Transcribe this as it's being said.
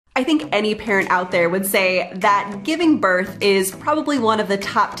I think any parent out there would say that giving birth is probably one of the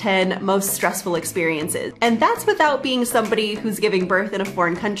top 10 most stressful experiences. And that's without being somebody who's giving birth in a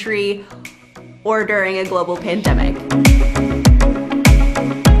foreign country or during a global pandemic.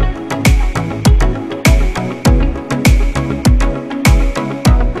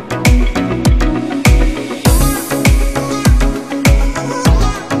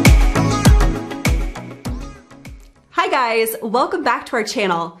 Hi guys, welcome back to our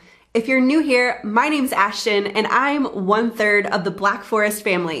channel. If you're new here, my name's Ashton and I'm 1/3 of the Black Forest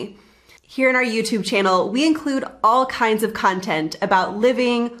family. Here in our YouTube channel, we include all kinds of content about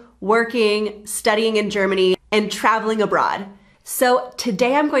living, working, studying in Germany, and traveling abroad. So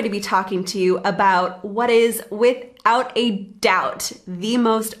today I'm going to be talking to you about what is, without a doubt, the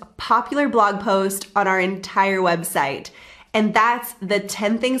most popular blog post on our entire website. And that's the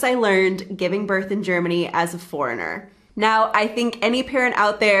 10 things I learned giving birth in Germany as a foreigner. Now, I think any parent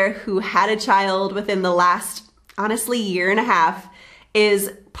out there who had a child within the last, honestly, year and a half is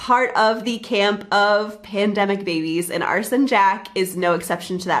part of the camp of pandemic babies, and our son Jack is no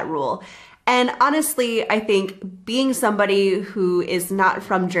exception to that rule. And honestly, I think being somebody who is not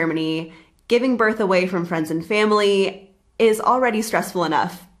from Germany, giving birth away from friends and family is already stressful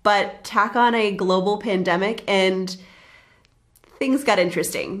enough, but tack on a global pandemic and things got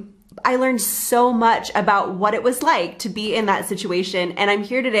interesting. I learned so much about what it was like to be in that situation, and I'm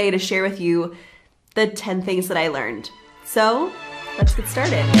here today to share with you the 10 things that I learned. So let's get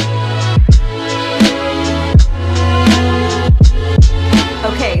started.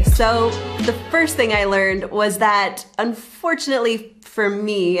 Okay, so the first thing I learned was that, unfortunately for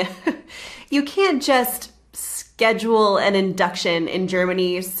me, you can't just schedule an induction in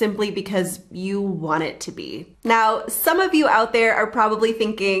Germany simply because you want it to be. Now, some of you out there are probably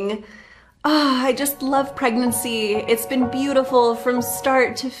thinking, oh, I just love pregnancy. It's been beautiful from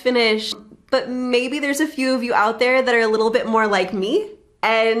start to finish. But maybe there's a few of you out there that are a little bit more like me.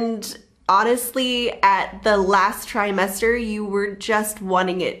 And honestly, at the last trimester, you were just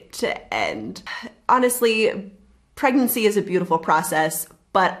wanting it to end. Honestly, pregnancy is a beautiful process,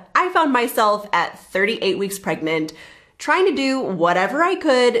 but I found myself at 38 weeks pregnant, trying to do whatever I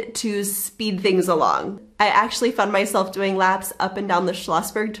could to speed things along. I actually found myself doing laps up and down the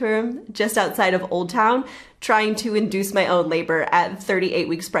Schlossberg Turm, just outside of Old Town, trying to induce my own labor at 38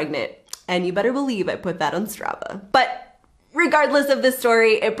 weeks pregnant. And you better believe I put that on Strava. But regardless of this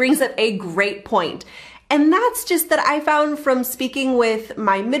story, it brings up a great point. And that's just that I found from speaking with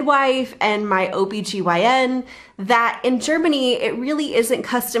my midwife and my OBGYN that in Germany, it really isn't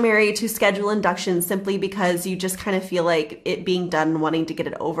customary to schedule inductions simply because you just kind of feel like it being done and wanting to get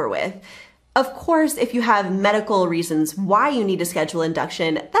it over with. Of course, if you have medical reasons why you need to schedule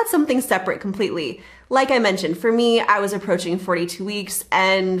induction, that's something separate completely. Like I mentioned, for me, I was approaching 42 weeks,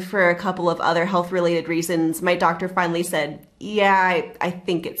 and for a couple of other health-related reasons, my doctor finally said, yeah, I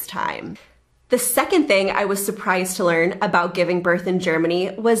think it's time. The second thing I was surprised to learn about giving birth in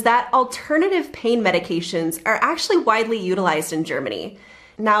Germany was that alternative pain medications are actually widely utilized in Germany.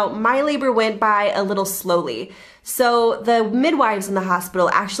 Now, my labor went by a little slowly, so the midwives in the hospital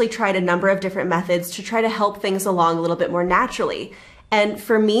actually tried a number of different methods to try to help things along a little bit more naturally. And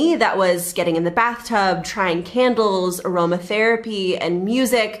for me, that was getting in the bathtub, trying candles, aromatherapy, and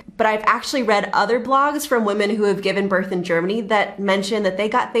music. But I've actually read other blogs from women who have given birth in Germany that mention that they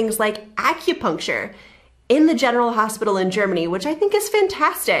got things like acupuncture in the general hospital in Germany, which I think is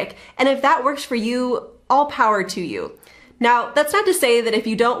fantastic. And if that works for you, all power to you. Now, that's not to say that if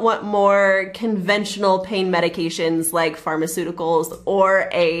you don't want more conventional pain medications like pharmaceuticals or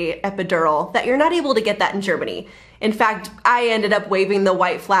a epidural, that you're not able to get that in Germany. In fact, I ended up waving the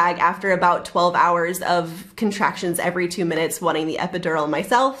white flag after about 12 hours of contractions every 2 minutes wanting the epidural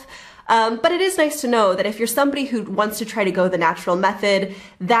myself. But it is nice to know that if you're somebody who wants to try to go the natural method,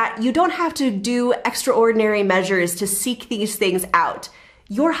 that you don't have to do extraordinary measures to seek these things out.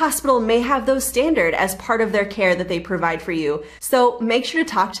 Your hospital may have those standard as part of their care that they provide for you. So make sure to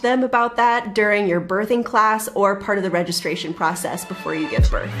talk to them about that during your birthing class or part of the registration process before you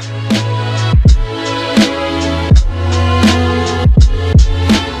give birth.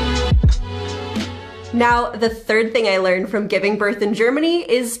 Now, the third thing I learned from giving birth in Germany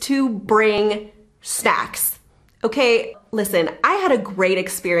is to bring snacks. Okay, listen, I had a great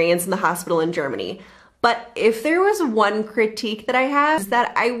experience in the hospital in Germany. But if there was one critique that I have, is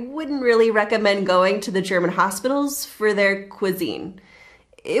that I wouldn't really recommend going to the German hospitals for their cuisine.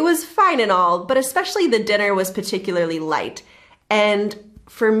 It was fine and all, but especially the dinner was particularly light. And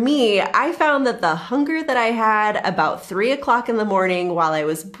for me, I found that the hunger that I had about 3 o'clock in the morning while I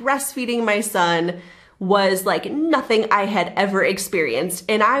was breastfeeding my son was like nothing I had ever experienced,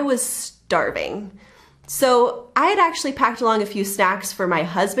 and I was starving. So I had actually packed along a few snacks for my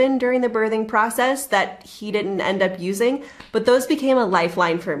husband during the birthing process that he didn't end up using, but those became a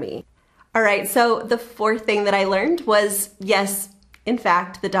lifeline for me. All right, so the fourth thing that I learned was, yes, in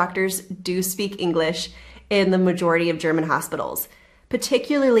fact, the doctors do speak English in the majority of German hospitals,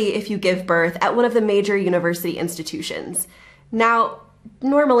 particularly if you give birth at one of the major university institutions. Now,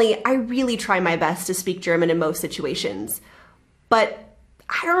 normally, I really try my best to speak German in most situations, but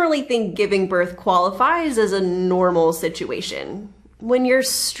I don't really think giving birth qualifies as a normal situation. When you're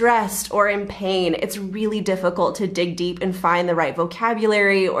stressed or in pain, it's really difficult to dig deep and find the right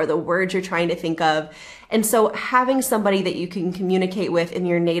vocabulary or the words you're trying to think of. And so having somebody that you can communicate with in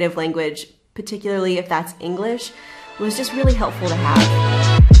your native language, particularly if that's English, was just really helpful to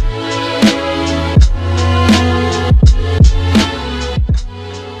have.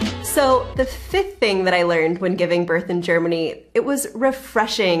 So the fifth thing that I learned when giving birth in Germany, it was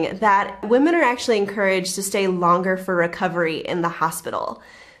refreshing that women are actually encouraged to stay longer for recovery in the hospital.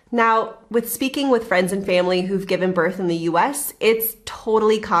 Now, with speaking with friends and family who've given birth in the US, it's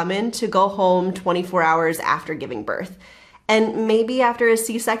totally common to go home 24 hours after giving birth. And maybe after a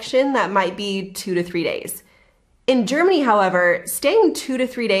C-section, that might be 2 to 3 days. In Germany, however, staying 2 to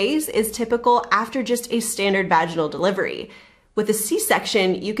 3 days is typical after just a standard vaginal delivery. With a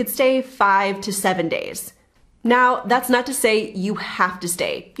C-section, you could stay 5 to 7 days. Now, that's not to say you have to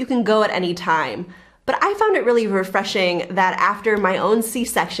stay. You can go at any time. But I found it really refreshing that after my own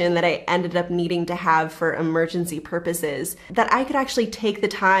C-section that I ended up needing to have for emergency purposes, that I could actually take the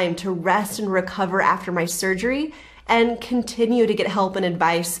time to rest and recover after my surgery and continue to get help and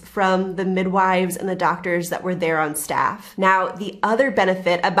advice from the midwives and the doctors that were there on staff. Now, the other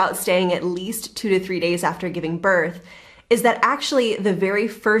benefit about staying at least 2 to 3 days after giving birth is that actually the very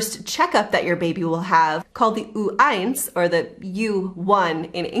first checkup that your baby will have, called the U1, or the U1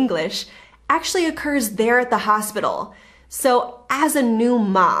 in English, actually occurs there at the hospital. So as a new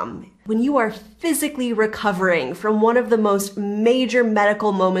mom, when you are physically recovering from one of the most major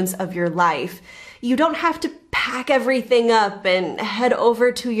medical moments of your life, you don't have to pack everything up and head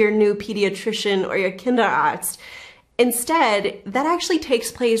over to your new pediatrician or your Kinderarzt. Instead, that actually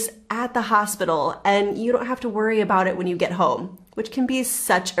takes place at the hospital, and you don't have to worry about it when you get home, which can be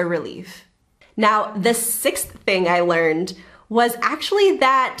such a relief. Now, the sixth thing I learned was actually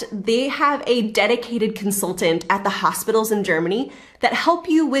that they have a dedicated consultant at the hospitals in Germany that help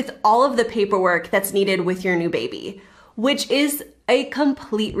you with all of the paperwork that's needed with your new baby, which is a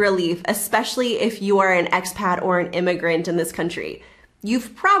complete relief, especially if you are an expat or an immigrant in this country.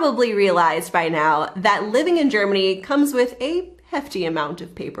 You've probably realized by now that living in Germany comes with a hefty amount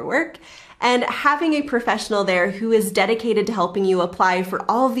of paperwork, and having a professional there who is dedicated to helping you apply for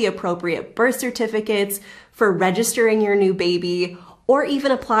all of the appropriate birth certificates, for registering your new baby, or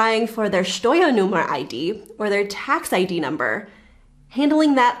even applying for their Steuernummer ID or their tax ID number,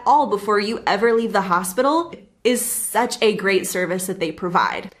 handling that all before you ever leave the hospital is such a great service that they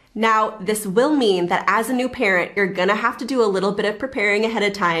provide. Now, this will mean that as a new parent, you're gonna have to do a little bit of preparing ahead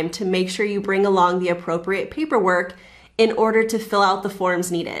of time to make sure you bring along the appropriate paperwork in order to fill out the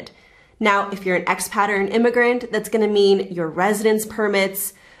forms needed. Now, if you're an expat or an immigrant, that's gonna mean your residence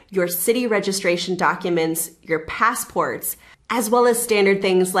permits, your city registration documents, your passports, as well as standard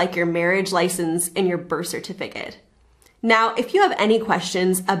things like your marriage license and your birth certificate. Now, if you have any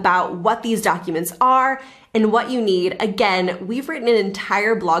questions about what these documents are and what you need, again, we've written an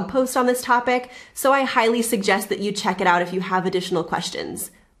entire blog post on this topic, so I highly suggest that you check it out if you have additional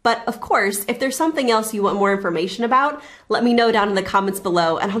questions. But of course, if there's something else you want more information about, let me know down in the comments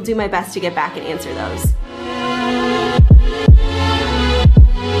below and I'll do my best to get back and answer those.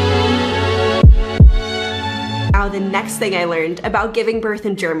 Now, the next thing I learned about giving birth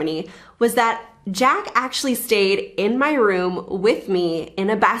in Germany was that Jack actually stayed in my room with me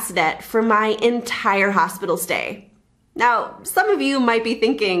in a bassinet for my entire hospital stay. Now, some of you might be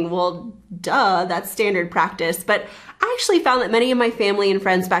thinking, well, duh, that's standard practice, but I actually found that many of my family and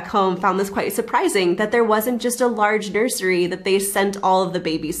friends back home found this quite surprising, that there wasn't just a large nursery that they sent all of the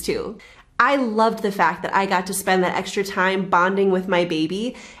babies to. I loved the fact that I got to spend that extra time bonding with my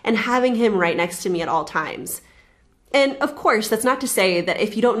baby and having him right next to me at all times. And of course, that's not to say that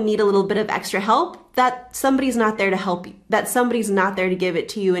if you don't need a little bit of extra help, that somebody's not there to help you, that somebody's not there to give it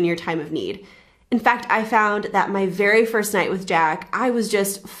to you in your time of need. In fact, I found that my very first night with Jack, I was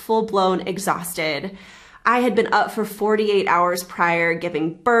just full-blown exhausted. I had been up for 48 hours prior,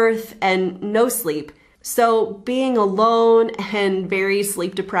 giving birth, and no sleep. So being alone and very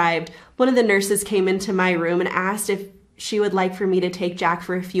sleep deprived, one of the nurses came into my room and asked if she would like for me to take Jack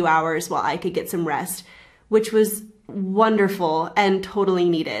for a few hours while I could get some rest. which was wonderful and totally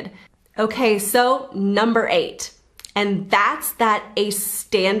needed. Okay, so number 8, and that's that a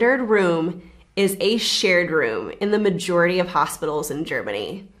standard room is a shared room in the majority of hospitals in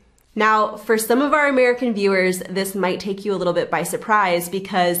Germany. Now, for some of our American viewers, this might take you a little bit by surprise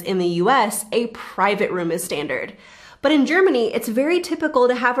because in the US, a private room is standard. But in Germany, it's very typical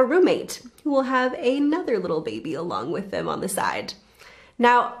to have a roommate who will have another little baby along with them on the side.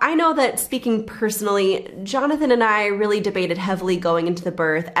 Now, I know that speaking personally, Jonathan and I really debated heavily going into the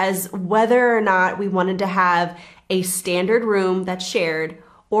birth as whether or not we wanted to have a standard room that's shared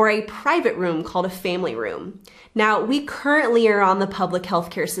or a private room called a family room. Now, we currently are on the public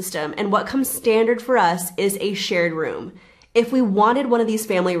healthcare system, and what comes standard for us is a shared room. If we wanted one of these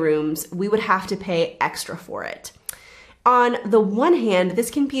family rooms, we would have to pay extra for it. On the one hand,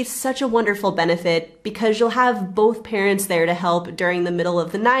 this can be such a wonderful benefit because you'll have both parents there to help during the middle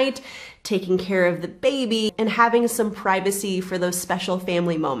of the night, taking care of the baby, and having some privacy for those special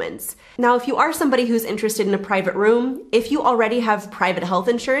family moments. Now, if you are somebody who's interested in a private room, if you already have private health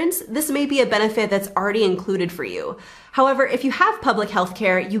insurance, this may be a benefit that's already included for you. However, if you have public health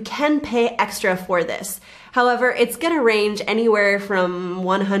care, you can pay extra for this. However, it's gonna range anywhere from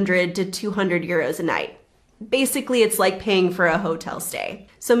 100 to 200 euros a night. Basically, it's like paying for a hotel stay.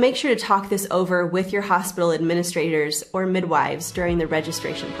 So make sure to talk this over with your hospital administrators or midwives during the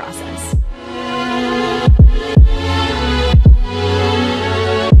registration process.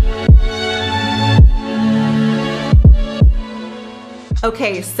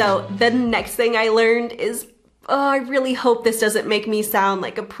 Okay, so the next thing I learned is, I really hope this doesn't make me sound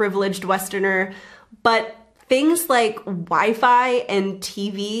like a privileged Westerner, but things like Wi-Fi and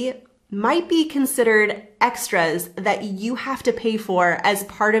TV might be considered extras that you have to pay for as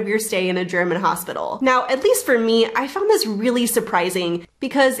part of your stay in a German hospital. Now, at least for me, I found this really surprising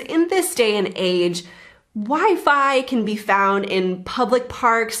because in this day and age, Wi-Fi can be found in public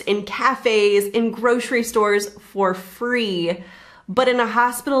parks, in cafes, in grocery stores for free. But in a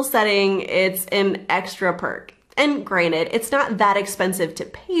hospital setting, it's an extra perk. And granted, it's not that expensive to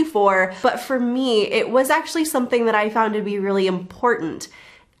pay for, but for me, it was actually something that I found to be really important.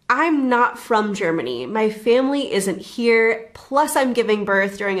 I'm not from Germany. My family isn't here. Plus, I'm giving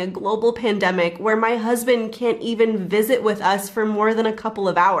birth during a global pandemic where my husband can't even visit with us for more than a couple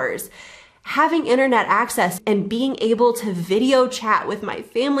of hours. Having internet access and being able to video chat with my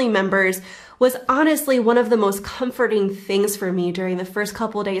family members was honestly one of the most comforting things for me during the first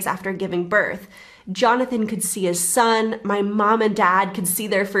couple days after giving birth. Jonathan could see his son, my mom and dad could see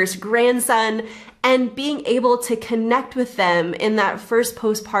their first grandson, and being able to connect with them in that first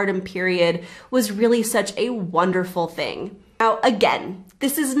postpartum period was really such a wonderful thing. Now, again,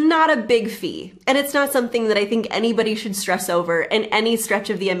 this is not a big fee, and it's not something that I think anybody should stress over in any stretch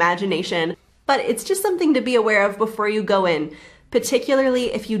of the imagination, but it's just something to be aware of before you go in,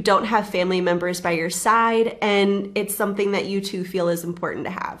 particularly if you don't have family members by your side and it's something that you too feel is important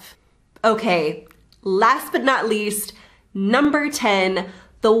to have. Okay, last but not least, number 10,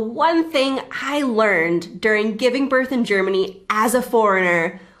 the one thing I learned during giving birth in Germany as a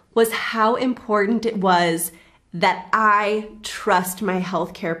foreigner was how important it was that I trust my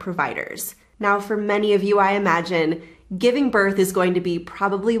healthcare providers. Now, for many of you, I imagine giving birth is going to be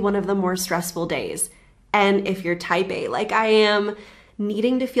probably one of the more stressful days. And if you're type A like I am,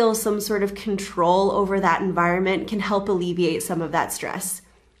 needing to feel some sort of control over that environment can help alleviate some of that stress.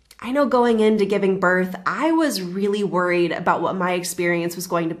 I know going into giving birth, I was really worried about what my experience was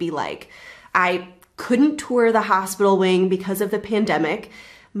going to be like. I couldn't tour the hospital wing because of the pandemic.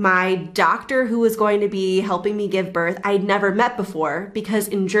 My doctor who was going to be helping me give birth, I'd never met before because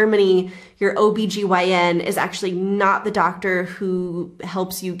in Germany, your OBGYN is actually not the doctor who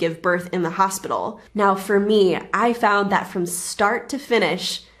helps you give birth in the hospital. Now for me, I found that from start to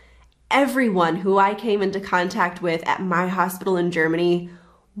finish, everyone who I came into contact with at my hospital in Germany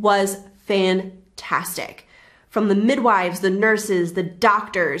was fantastic. From the midwives, the nurses, the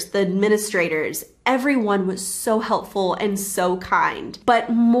doctors, the administrators, everyone was so helpful and so kind. But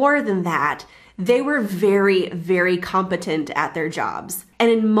more than that, they were very, very competent at their jobs. And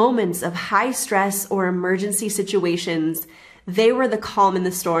in moments of high stress or emergency situations, they were the calm in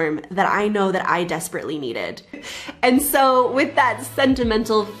the storm that I know that I desperately needed. And so with that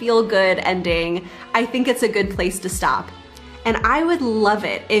sentimental feel-good ending, I think it's a good place to stop. And I would love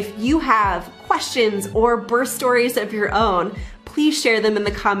it if you have questions or birth stories of your own, please share them in the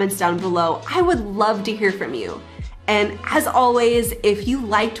comments down below. I would love to hear from you. And as always, if you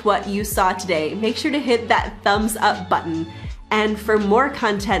liked what you saw today, make sure to hit that thumbs up button. And for more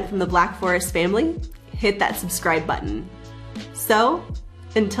content from the Black Forest family, hit that subscribe button. So,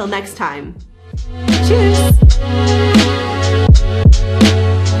 until next time. Tschüss!